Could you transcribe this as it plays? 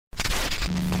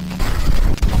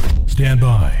stand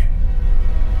by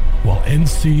while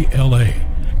NCLA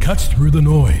cuts through the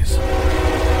noise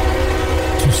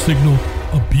to signal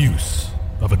abuse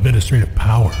of administrative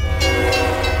power.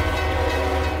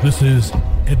 This is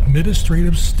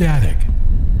Administrative Static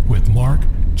with Mark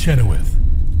Chenoweth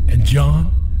and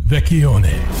John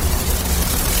Vecchione.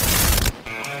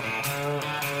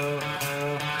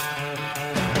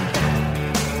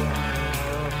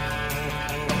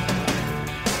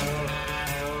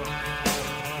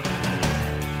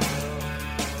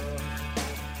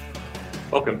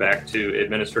 Welcome back to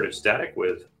Administrative Static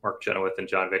with Mark Chenoweth and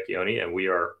John Vecchione, and we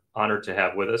are honored to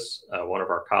have with us one of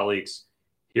our colleagues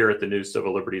here at the New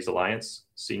Civil Liberties Alliance,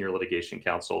 Senior Litigation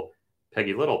Counsel,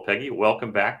 Peggy Little. Peggy,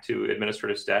 welcome back to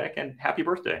Administrative Static, and happy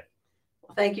birthday.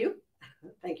 Well, thank you.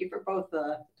 Thank you for both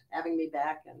having me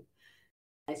back, and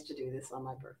nice to do this on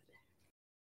my birthday.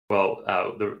 Well,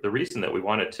 the reason that we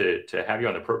wanted to have you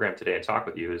on the program today and talk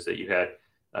with you is that you had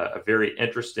a very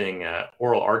interesting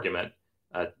oral argument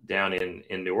down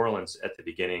in New Orleans at the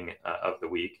beginning of the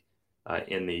week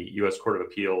in the U.S. Court of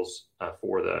Appeals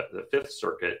for the Fifth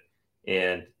Circuit.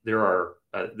 And there are,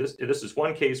 this is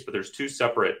one case, but there's two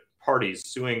separate parties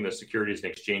suing the Securities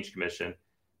and Exchange Commission.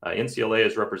 NCLA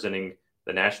is representing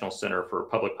the National Center for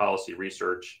Public Policy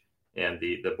Research, and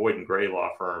the Boyd and Gray law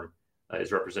firm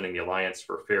is representing the Alliance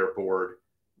for Fair Board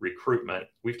Recruitment.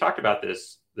 We've talked about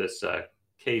this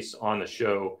case on the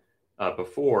show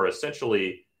before.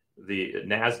 Essentially, the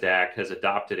NASDAQ has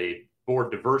adopted a board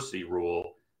diversity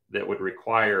rule that would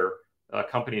require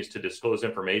companies to disclose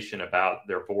information about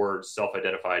their board's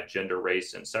self-identified gender,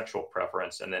 race, and sexual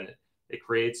preference. And then it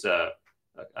creates a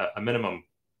minimum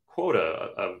quota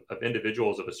of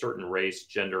individuals of a certain race,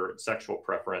 gender, and sexual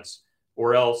preference,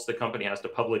 or else the company has to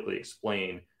publicly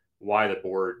explain why the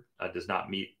board does not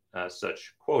meet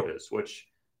such quotas, which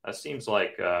seems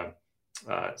like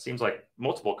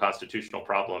multiple constitutional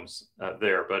problems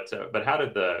there. But how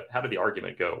did the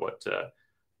argument go?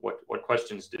 What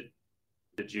questions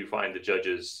did you find the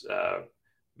judges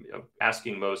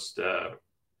asking most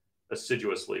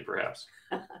assiduously, perhaps?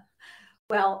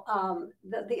 Well,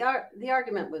 the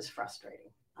argument was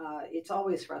frustrating. It's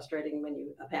always frustrating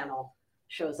when a panel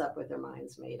shows up with their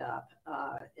minds made up.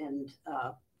 And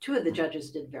two of the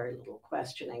judges did very little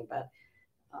questioning, but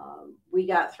we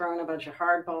got thrown a bunch of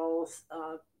hardballs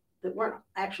that weren't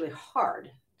actually hard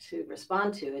to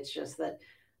respond to. It's just that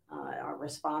our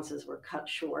responses were cut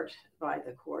short by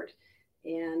the court,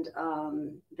 and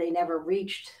they never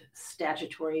reached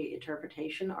statutory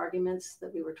interpretation arguments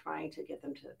that we were trying to get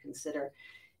them to consider.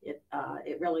 It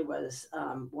really was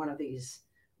one of these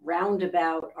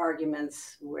roundabout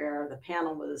arguments where the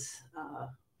panel was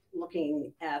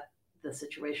looking at the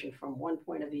situation from one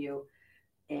point of view,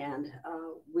 and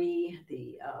we,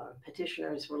 the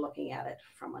petitioners, were looking at it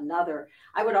from another.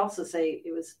 I would also say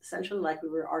it was essentially like we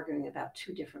were arguing about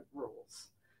two different rules.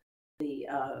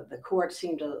 The court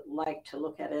seemed to like to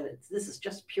look at it. This is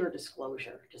just pure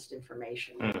disclosure, just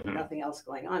information, nothing else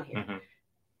going on here.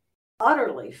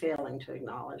 Utterly failing to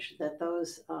acknowledge that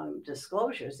those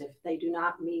disclosures, if they do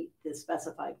not meet the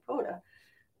specified quota,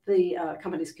 the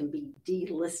companies can be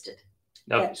delisted.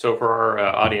 Now, so for our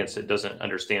audience that doesn't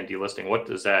understand delisting, what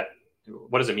does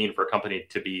it mean for a company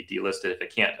to be delisted if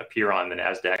it can't appear on the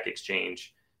NASDAQ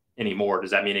exchange anymore?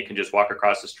 Does that mean it can just walk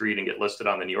across the street and get listed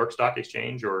on the New York Stock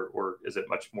Exchange, or is it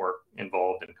much more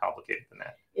involved and complicated than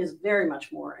that? It is very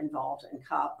much more involved and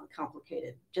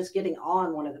complicated. Just getting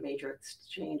on one of the major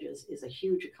exchanges is a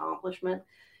huge accomplishment.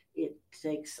 It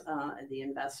takes the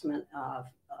investment of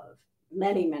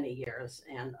many, many years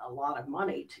and a lot of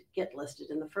money to get listed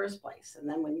in the first place. And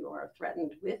then when you are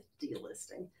threatened with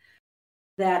delisting,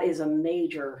 that is a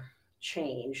major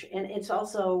change. And it's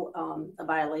also a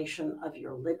violation of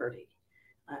your liberty.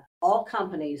 All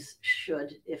companies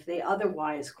should, if they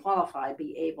otherwise qualify,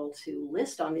 be able to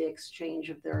list on the exchange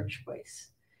of their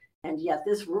choice. And yet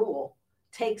this rule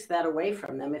takes that away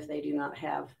from them if they do not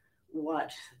have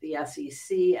what the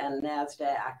SEC and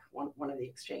NASDAQ, one of the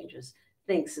exchanges,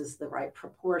 thinks is the right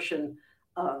proportion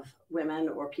of women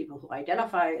or people who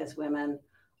identify as women,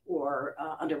 or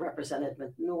underrepresented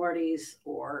minorities,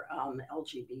 or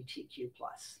LGBTQ+.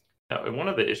 Now, and one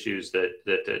of the issues that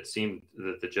it seemed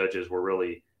that the judges were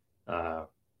really spent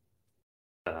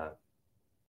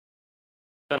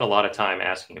a lot of time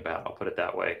asking about, I'll put it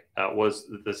that way,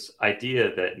 was this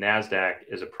idea that NASDAQ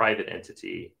is a private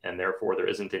entity and therefore there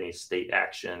isn't any state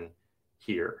action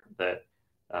here.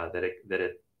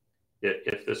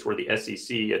 If this were the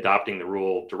SEC adopting the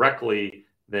rule directly,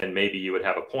 then maybe you would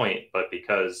have a point. But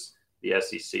because the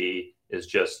SEC is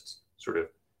just sort of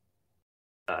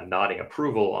nodding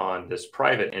approval on this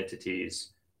private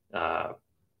entity's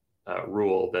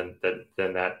rule, then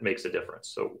that makes a difference.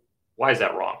 So why is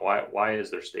that wrong? Why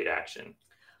is there state action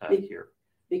here?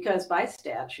 Because by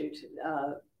statute,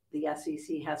 the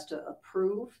SEC has to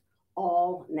approve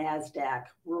all NASDAQ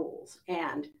rules,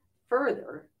 and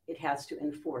further, it has to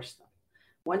enforce them.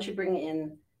 Once you bring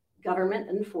in government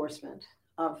enforcement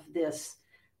of this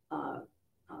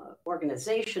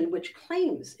organization, which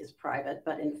claims is private,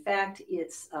 but in fact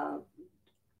it's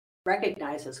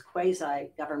recognized as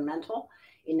quasi-governmental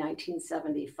in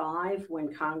 1975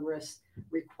 when Congress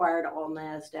required all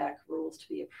NASDAQ rules to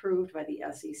be approved by the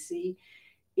SEC.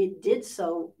 It did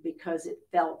so because it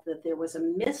felt that there was a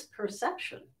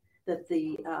misperception that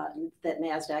that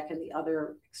NASDAQ and the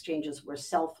other exchanges were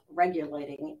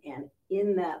self-regulating, and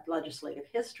in that legislative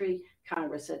history,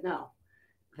 Congress said no.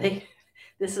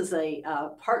 This is a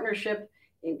partnership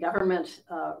in government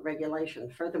regulation.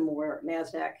 Furthermore,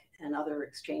 NASDAQ and other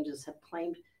exchanges have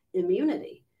claimed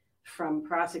immunity from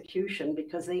prosecution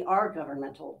because they are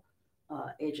governmental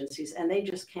agencies, and they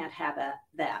just can't have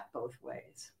that both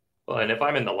ways. Well, and if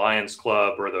I'm in the Lions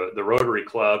Club or the Rotary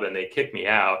Club and they kick me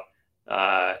out,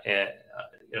 and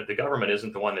the government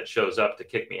isn't the one that shows up to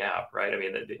kick me out, right? I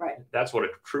mean, right. That's what a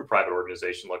true private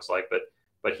organization looks like.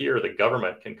 But here, the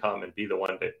government can come and be the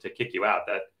one to kick you out.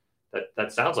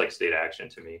 That sounds like state action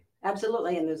to me.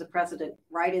 Absolutely, and there's a precedent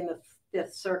right in the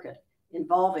Fifth Circuit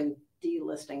involving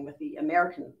delisting with the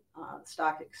American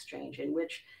Stock Exchange, in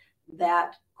which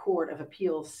that Court of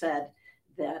Appeals said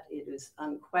that it is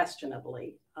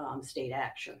unquestionably state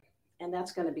action. And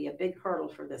that's going to be a big hurdle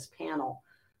for this panel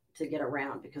to get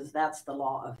around, because that's the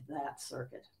law of that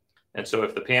circuit. And so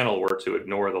if the panel were to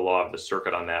ignore the law of the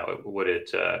circuit on that, would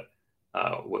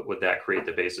that create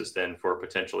the basis then for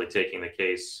potentially taking the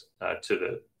case to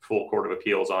the full Court of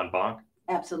Appeals en banc?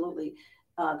 Absolutely.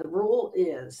 The rule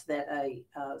is that a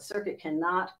circuit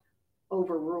cannot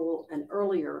overrule an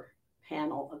earlier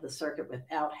panel of the circuit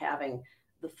without having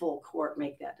the full court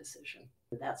make that decision.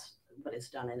 That's what is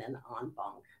done in an en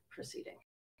banc proceeding.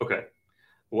 Okay.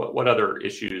 What other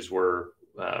issues was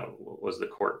the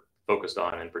court focused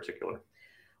on in particular?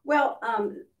 Well,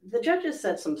 the judges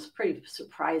said some pretty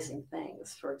surprising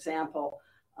things. For example,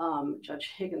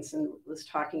 Judge Higginson was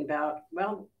talking about,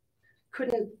 well,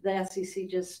 couldn't the SEC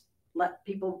just let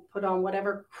people put on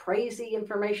whatever crazy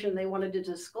information they wanted to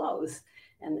disclose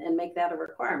and make that a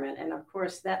requirement? And of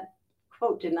course, that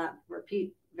quote did not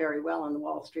repeat very well in the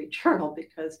Wall Street Journal,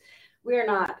 because we're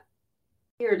not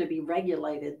here to be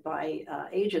regulated by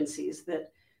agencies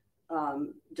that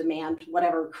demand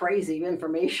whatever crazy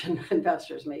information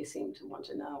investors may seem to want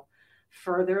to know.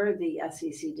 Further, the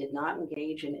SEC did not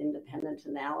engage in independent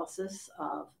analysis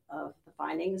of the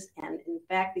findings. And in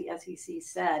fact, the SEC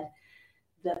said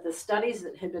that the studies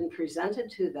that had been presented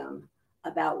to them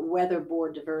about whether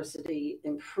board diversity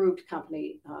improved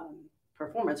company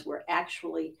performance were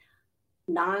actually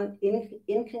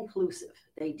inconclusive.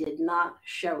 They did not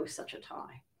show such a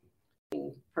tie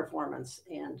between performance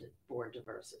and board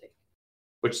diversity.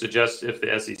 Which suggests if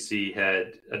the SEC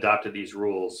had adopted these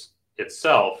rules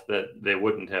itself, that they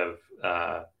wouldn't have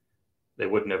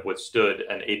withstood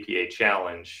an APA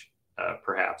challenge,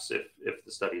 perhaps if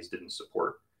the studies didn't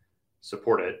support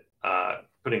it.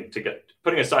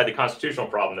 Putting aside the constitutional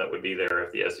problem that would be there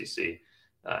if the SEC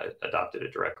adopted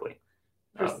it directly.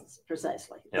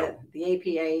 Precisely. Yeah. The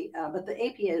APA, but the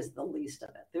APA is the least of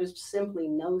it. There's simply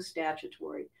no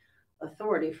statutory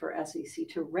authority for SEC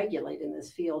to regulate in this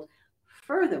field.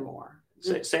 Furthermore,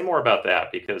 say more about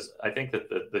that, because I think that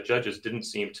the judges didn't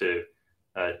seem to,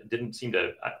 I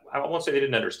won't say they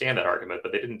didn't understand that argument,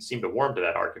 but they didn't seem to warm to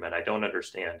that argument. I don't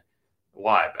understand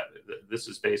why. But this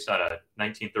is based on a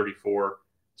 1934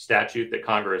 statute that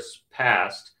Congress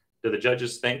passed. Do the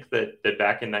judges think that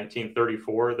back in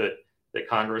 1934 that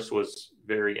Congress was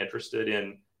very interested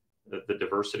in the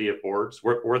diversity of boards?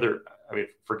 Were there, I mean,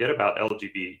 forget about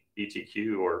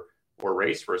LGBTQ or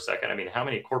race for a second. I mean, how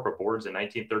many corporate boards in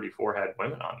 1934 had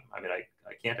women on them? I mean,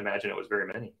 I can't imagine it was very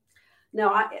many.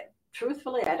 No,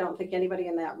 truthfully, I don't think anybody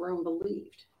in that room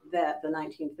believed that the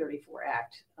 1934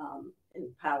 Act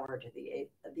empowered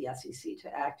the SEC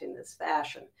to act in this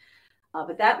fashion.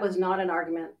 But that was not an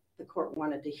argument the court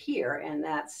wanted to hear, and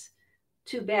that's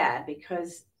too bad,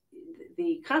 because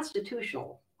the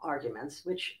constitutional arguments,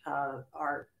 which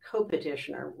our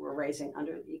co-petitioner were raising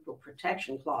under the Equal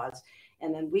Protection Clause,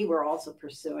 and then we were also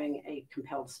pursuing a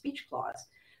compelled speech clause.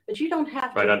 But you don't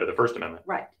have to. Right, under the First Amendment.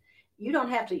 Right. You don't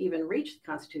have to even reach the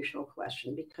constitutional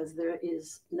question, because there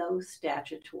is no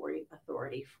statutory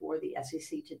authority for the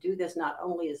SEC to do this. Not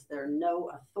only is there no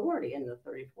authority in the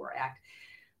 34 Act,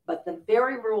 but the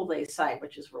very rule they cite,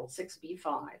 which is Rule 6b-5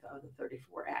 of the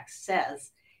 34 Act,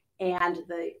 says, and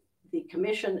the the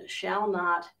commission shall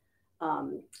not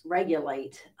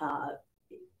regulate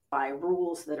by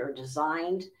rules that are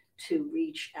designed to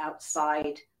reach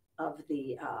outside of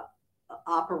the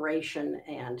operation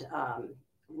and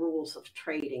rules of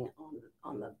trading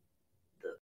on the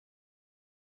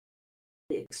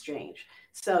exchange.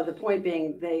 So the point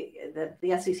being, that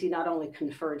the SEC not only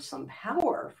conferred some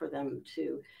power for them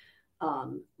to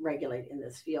regulate in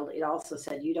this field, it also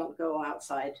said you don't go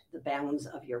outside the bounds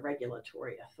of your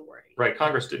regulatory authority. Right.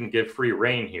 Congress didn't give free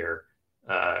rein here,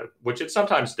 which it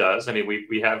sometimes does. I mean,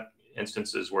 we have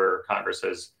instances where Congress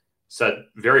has said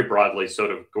very broadly,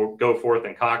 sort of go forth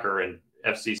and conquer, and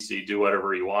FCC do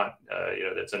whatever you want,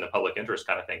 that's in the public interest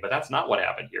kind of thing. But that's not what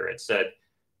happened here. It said,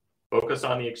 focus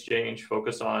on the exchange,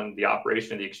 focus on the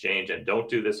operation of the exchange, and don't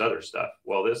do this other stuff.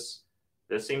 Well, this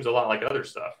seems a lot like other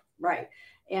stuff. Right.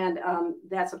 And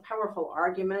that's a powerful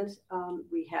argument.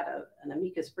 We had an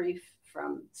amicus brief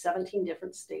from 17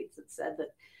 different states that said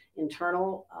that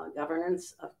internal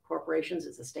governance of corporations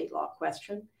is a state law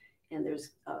question. And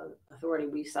there's authority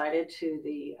we cited to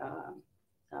the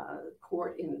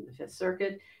court in the Fifth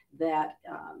Circuit that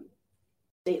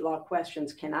state law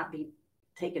questions cannot be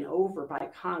taken over by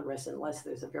Congress unless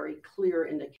there's a very clear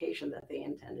indication that they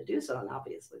intend to do so. And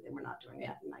obviously they were not doing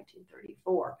that in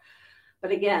 1934.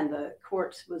 But again, the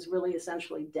court was really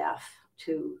essentially deaf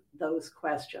to those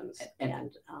questions.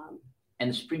 And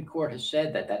the Supreme Court has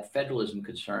said that federalism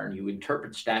concern, you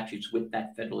interpret statutes with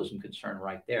that federalism concern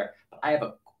right there.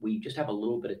 But we just have a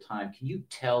little bit of time. Can you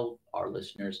tell our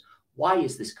listeners, why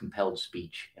is this compelled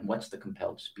speech, and what's the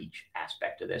compelled speech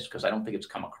aspect of this? Because I don't think it's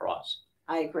come across.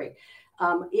 I agree.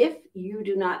 If you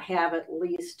do not have at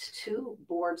least 2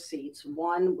 board seats,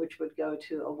 one which would go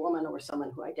to a woman or someone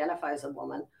who identifies a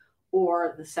woman,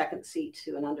 or the second seat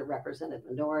to an underrepresented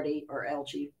minority or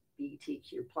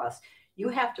LGBTQ+, you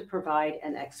have to provide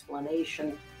an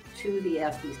explanation to the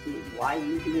FTC why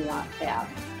you do not have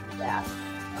that.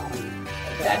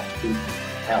 That speech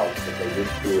held that they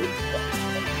would do it.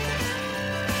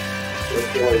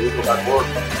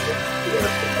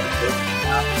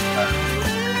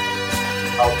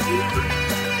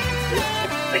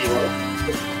 Thank you.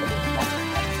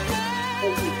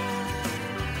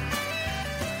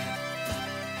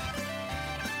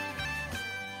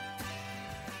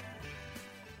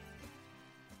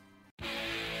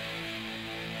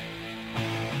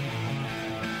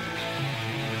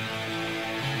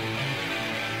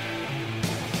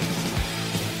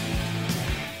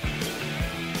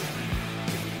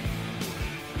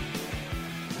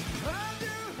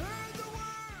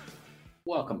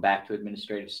 Welcome back to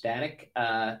Administrative Static.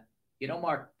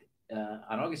 Mark,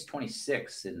 on August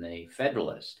 26th in the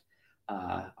Federalist,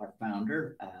 our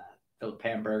founder, Philip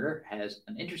Hamburger, has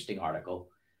an interesting article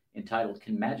entitled,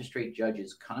 "Can Magistrate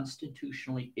Judges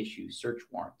Constitutionally Issue Search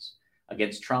Warrants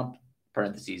Against Trump,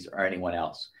 parentheses, or anyone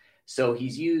else?" So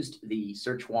he's used the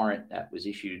search warrant that was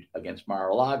issued against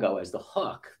Mar-a-Lago as the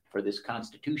hook for this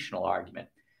constitutional argument.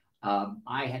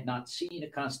 I had not seen a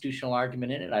constitutional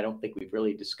argument in it. I don't think we've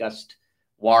really discussed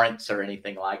warrants or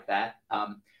anything like that.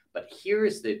 But here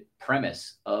is the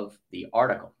premise of the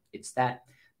article. It's that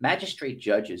magistrate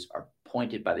judges are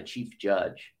appointed by the chief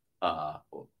judge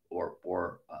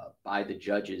or by the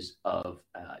judges of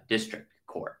district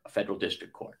court, a federal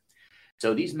district court.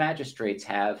 So these magistrates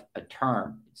have a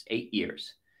term. It's 8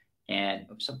 years, and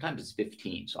sometimes it's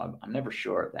 15. So I'm never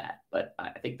sure of that, but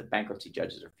I think the bankruptcy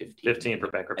judges are 15. 15 for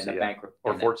bankruptcy,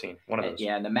 or 14, one of those.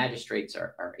 Yeah, and the magistrates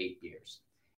are 8 years.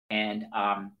 And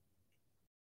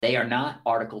they are not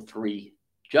Article 3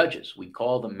 judges. We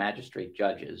call them magistrate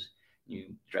judges.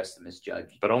 You address them as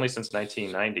judge. But only since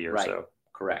 1990 or so.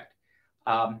 Correct.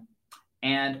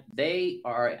 And they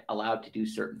are allowed to do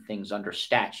certain things under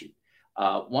statute.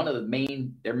 One of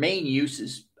their main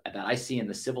uses that I see in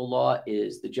the civil law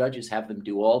is the judges have them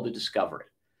do all the discovery.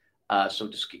 So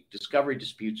discovery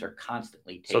disputes are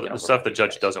constantly taken. So the stuff the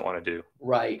judge doesn't want to do.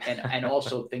 Right. And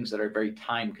also things that are very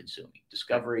time consuming.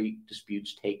 Discovery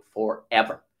disputes take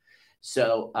forever.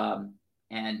 So,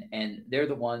 and they're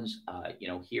the ones,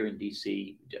 here in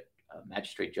DC,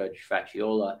 Magistrate Judge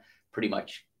Facciola pretty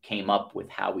much came up with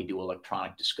how we do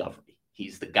electronic discovery.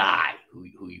 He's the guy who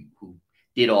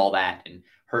did all that and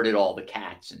herded all the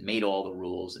cats and made all the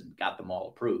rules and got them all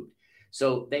approved.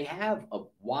 So they have a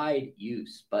wide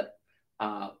use, but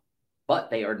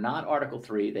they are not Article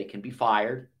 3. They can be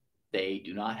fired. They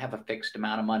do not have a fixed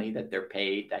amount of money that they're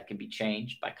paid that can be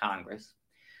changed by Congress.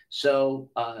 So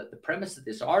the premise of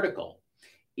this article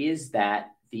is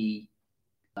that the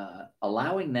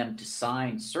allowing them to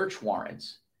sign search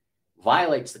warrants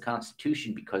violates the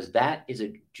Constitution because that is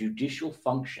a judicial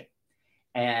function.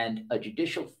 And a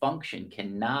judicial function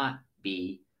cannot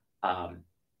be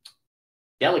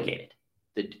delegated.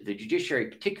 The judiciary,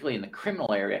 particularly in the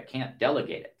criminal area, can't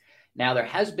delegate it. Now, there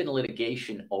has been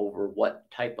litigation over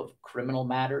what type of criminal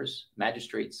matters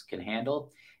magistrates can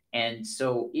handle. And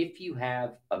so if you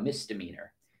have a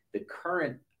misdemeanor, the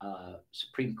current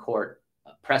Supreme Court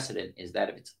precedent is that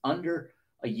if it's under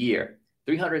a year,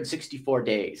 364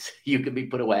 days, you can be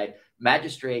put away.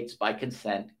 Magistrates, by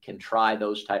consent, can try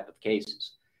those type of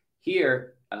cases.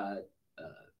 Here,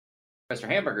 Professor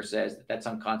Hamburger says that that's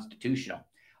unconstitutional.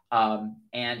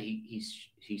 And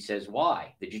he says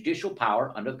why? The judicial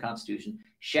power under the Constitution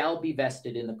shall be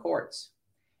vested in the courts.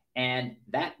 And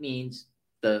that means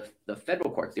the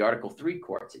federal courts, the Article 3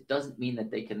 courts. It doesn't mean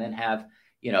that they can then have,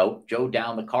 Joe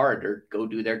down the corridor go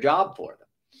do their job for them.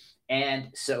 And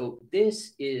so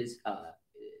this is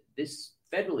this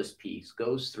Federalist piece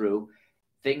goes through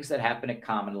things that happen at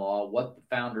common law, what the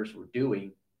founders were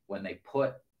doing when they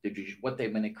put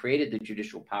when they created the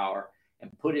judicial power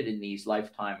and put it in these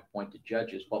lifetime appointed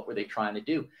judges. What were they trying to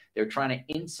do? They're trying to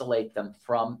insulate them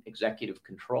from executive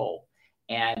control.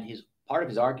 And part of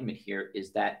his argument here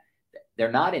is that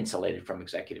they're not insulated from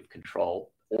executive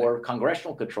control or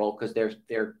congressional control because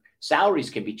their salaries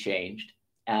can be changed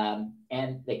and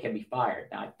they can be fired.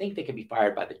 Now, I think they can be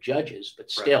fired by the judges, but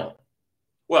still. Right.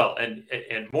 Well,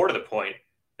 and more to the point,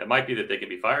 it might be that they can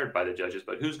be fired by the judges,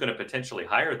 but who's going to potentially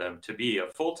hire them to be a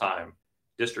full-time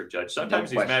district judge?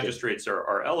 Sometimes these magistrates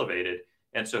are elevated.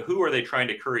 And so who are they trying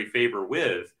to curry favor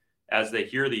with as they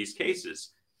hear these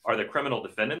cases? Are the criminal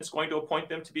defendants going to appoint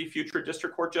them to be future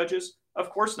district court judges? Of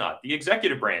course not. The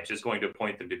executive branch is going to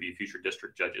appoint them to be future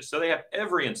district judges. So they have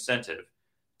every incentive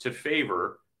to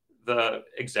favor the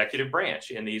executive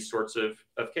branch in these sorts of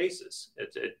cases.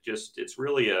 It's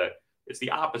really it's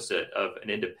the opposite of an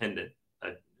independent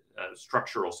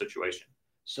structural situation.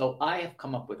 So I have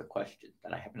come up with a question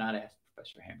that I have not asked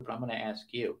Professor Hamburger, but I'm going to ask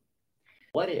you.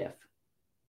 What if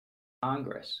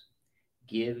Congress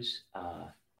gives,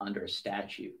 under a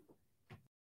statute,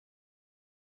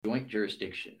 joint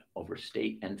jurisdiction over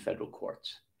state and federal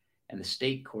courts, and the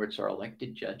state courts are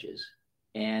elected judges,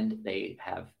 and they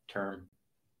have term?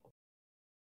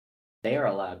 They are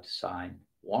allowed to sign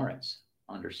warrants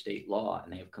under state law,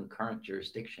 and they have concurrent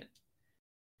jurisdiction.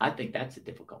 I think that's a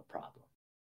difficult problem.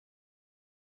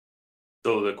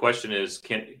 So the question is,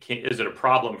 is it a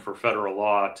problem for federal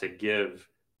law to give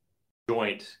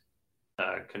joint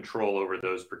control over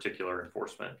those particular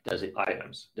enforcement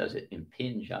items? Does it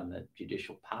impinge on the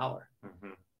judicial power?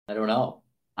 Mm-hmm. I don't know.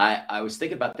 I was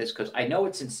thinking about this because I know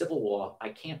it's in civil law. I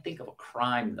can't think of a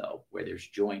crime though where there's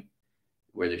joint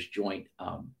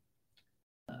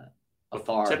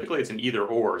authority. Typically, it's an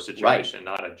either-or situation,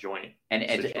 right, not a joint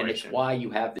situation. And it's why you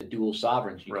have the dual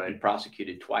sovereigns. You can be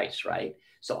prosecuted twice, right?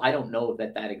 So I don't know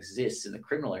that exists in the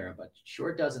criminal area, but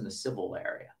sure does in the civil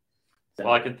area. So,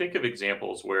 well, I can think of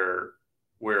examples where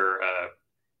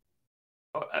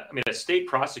a state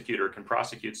prosecutor can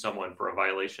prosecute someone for a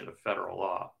violation of federal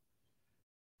law.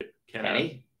 Can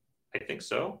he? I think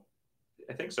so.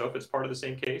 If it's part of the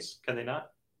same case, can they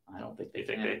not? I don't think they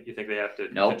can. You think they have to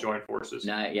join forces?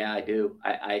 No, yeah, I do.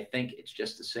 I think it's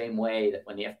just the same way that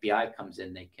when the FBI comes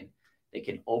in, they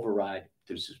can override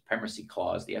through the supremacy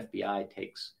clause. The FBI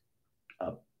takes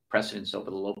precedence over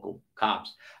the local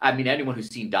cops. I mean, anyone who's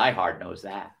seen Die Hard knows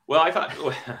that. Well,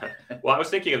 I was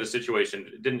thinking of the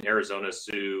situation. Didn't Arizona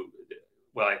sue?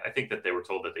 Well, I think that they were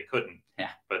told that they couldn't.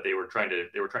 Yeah. But they were trying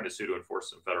to sue to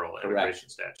enforce some federal immigration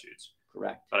statutes.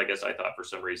 Correct. But I guess I thought for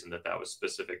some reason that was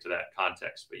specific to that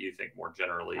context. But you think more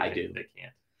generally, they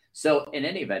can't. So in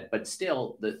any event, but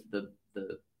still, the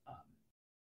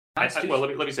well,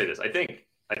 let me say this. I think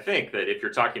that if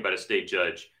you're talking about a state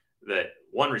judge, that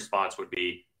one response would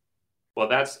be, well,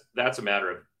 that's a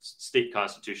matter of state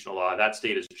constitutional law. That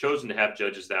state has chosen to have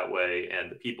judges that way,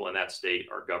 and the people in that state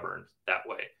are governed that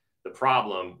way. The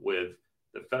problem with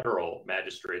the federal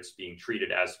magistrates being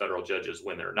treated as federal judges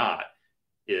when they're not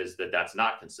is that that's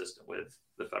not consistent with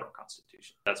the federal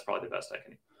Constitution. That's probably the best I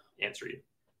can answer you.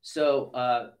 So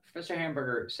Professor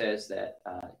Hamburger says that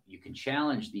you can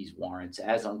challenge these warrants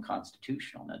as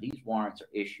unconstitutional. Now, these warrants are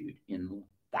issued in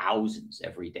thousands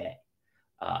every day.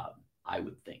 I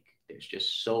would think there's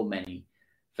just so many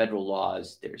federal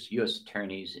laws. There's U.S.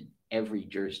 attorneys in every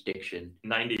jurisdiction.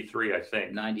 93, I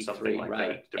think. 93, something like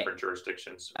right. That, different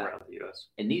jurisdictions around the U.S.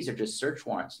 And these are just search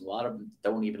warrants. A lot of them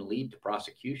don't even lead to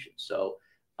prosecution. So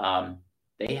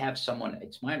they have someone,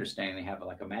 it's my understanding, they have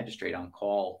like a magistrate on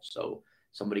call. So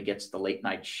somebody gets the late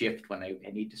night shift when they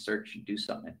need to search and do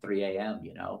something at 3 a.m.,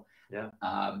 you know? Yeah.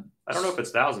 I don't know if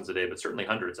it's thousands a day, but certainly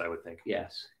hundreds, I would think.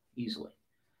 Yes, easily.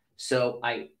 So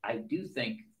I do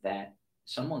think that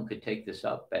someone could take this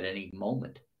up at any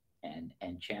moment and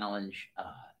challenge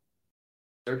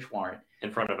search warrant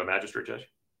in front of a magistrate judge.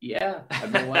 Yeah, I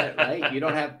mean, right? You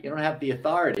don't have the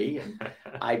authority, and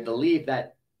I believe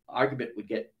that argument would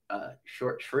get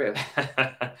short shrift.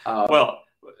 Well,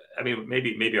 I mean,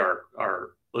 maybe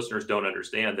our listeners don't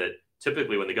understand that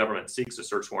typically when the government seeks a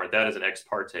search warrant, that is an ex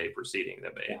parte proceeding.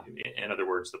 In other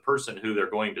words, the person who they're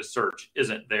going to search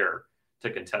isn't there to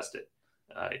contest it.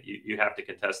 You have to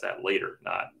contest that later,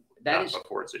 not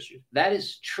before it's issued. That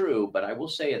is true, but I will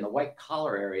say in the white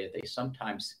collar area, they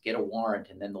sometimes get a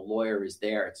warrant and then the lawyer is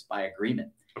there. It's by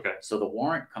agreement. Okay. So the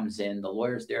warrant comes in, the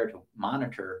lawyer's there to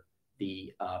monitor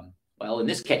the, well, in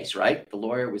this case, right, the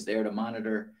lawyer was there to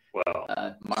monitor. Well,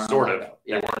 Mar-a-Lago. Sort of.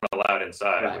 Yeah. They weren't allowed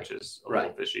inside, Right. which is a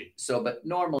little fishy. So, but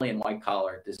normally in white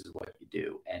collar, this is what you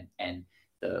do. And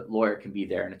the lawyer can be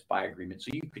there and it's by agreement. So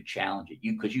you could challenge it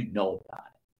because you know about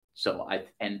it. So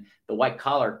and the white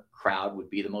collar crowd would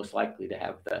be the most likely to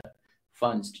have the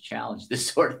funds to challenge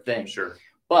this sort of thing. Sure.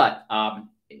 But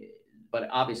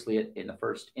obviously in the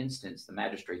first instance, the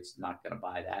magistrate's not going to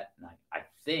buy that. And I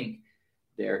think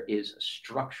there is a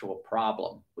structural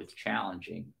problem with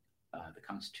challenging the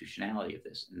constitutionality of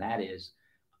this. And that is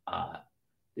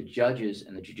the judges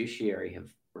and the judiciary have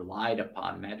relied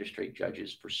upon magistrate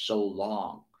judges for so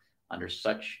long under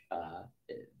such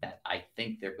that I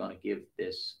think they're going to give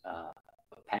this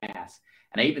a pass.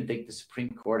 And I even think the Supreme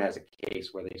Court has a case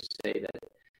where they say that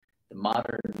the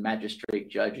modern magistrate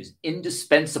judge is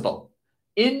indispensable.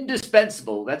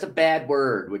 Indispensable. That's a bad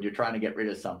word when you're trying to get rid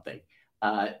of something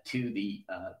to the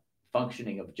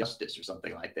functioning of justice or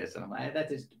something like this. And I'm like,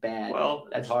 that is bad. Well,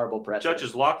 that's horrible precedent.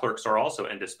 Judges, law clerks are also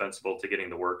indispensable to getting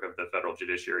the work of the federal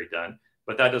judiciary done.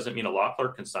 But that doesn't mean a law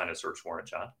clerk can sign a search warrant,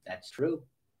 John. That's true.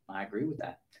 I agree with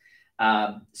that.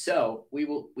 So we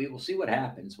will see what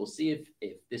happens. We'll see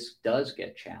if this does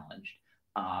get challenged.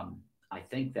 I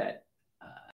think that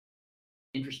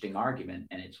interesting argument,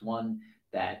 and it's one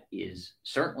that is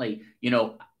certainly,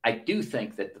 I do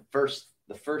think that the first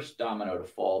domino to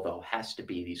fall, though, has to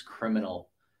be these criminal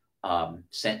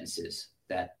sentences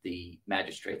that the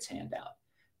magistrates hand out.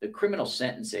 The criminal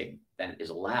sentencing that is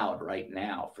allowed right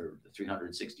now for the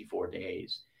 364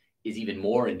 days is even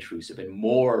more intrusive and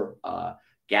more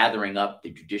gathering up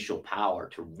the judicial power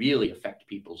to really affect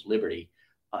people's liberty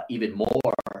even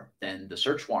more than the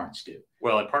search warrants do.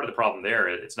 Well, and part of the problem there,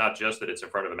 it's not just that it's in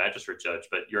front of a magistrate judge,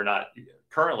 but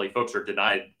currently folks are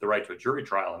denied the right to a jury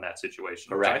trial in that situation,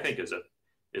 Correct. Which I think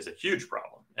is a huge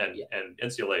problem. And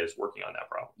NCLA is working on that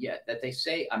problem. Yeah, that they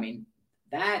say, I mean,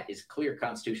 that is clear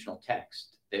constitutional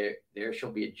text. There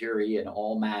shall be a jury in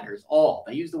all matters. All.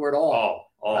 They use the word all.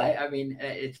 All. Right? I mean,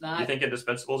 it's not. You think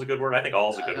indispensable is a good word? I think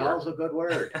all is a good word. All is a good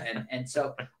word. And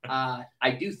so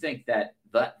I do think that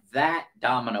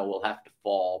domino will have to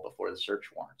fall before the search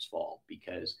warrants fall,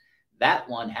 because that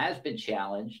one has been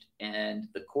challenged. And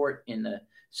the court in the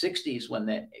 60s,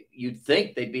 when you'd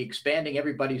think they'd be expanding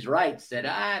everybody's rights, said,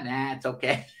 nah, it's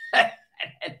okay.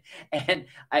 And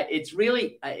it's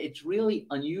really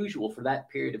unusual for that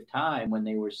period of time when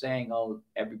they were saying, oh,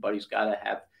 everybody's got to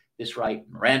have this right,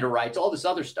 Miranda rights, all this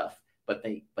other stuff. But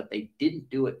they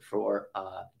didn't do it for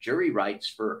jury rights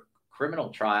for criminal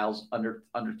trials under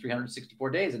 364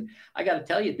 days. And I got to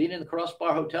tell you, being in the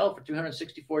Crossbar Hotel for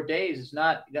 364 days is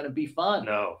not going to be fun.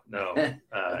 No,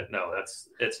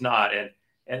 it's not.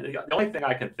 And the only thing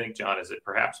I can think, John, is that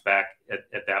perhaps back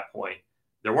at that point,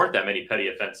 there weren't that many petty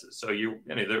offenses. So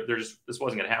this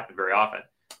wasn't going to happen very often.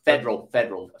 Federal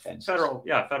offenses.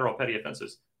 Federal petty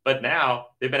offenses. But now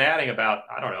they've been adding about,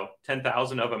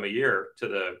 10,000 of them a year to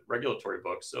the regulatory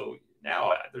books. So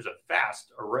now there's a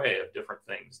vast array of different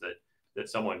things that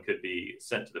someone could be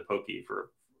sent to the pokey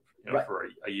for, right, for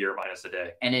a year minus a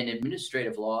day. And in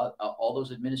administrative law, all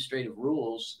those administrative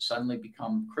rules suddenly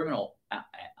become criminal at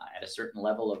a certain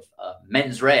level of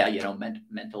mens rea,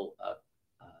 mental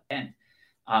intent.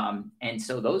 And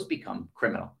so those become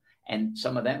criminal. And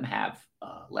some of them have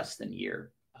less than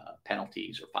year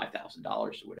penalties or $5,000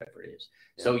 or whatever it is.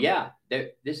 Yeah. So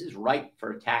this is ripe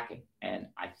for attacking. And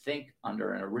I think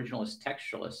under an originalist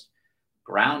textualist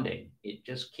grounding, it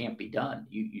just can't be done.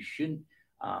 You shouldn't.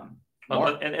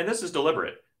 And this is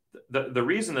deliberate. The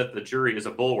reason that the jury is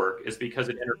a bulwark is because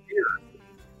it interferes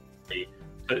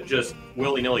to just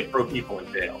willy-nilly throw people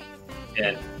in jail.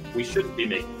 And we shouldn't be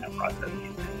making that process.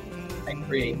 I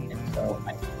agree. And so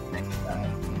I think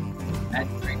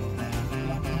that's great.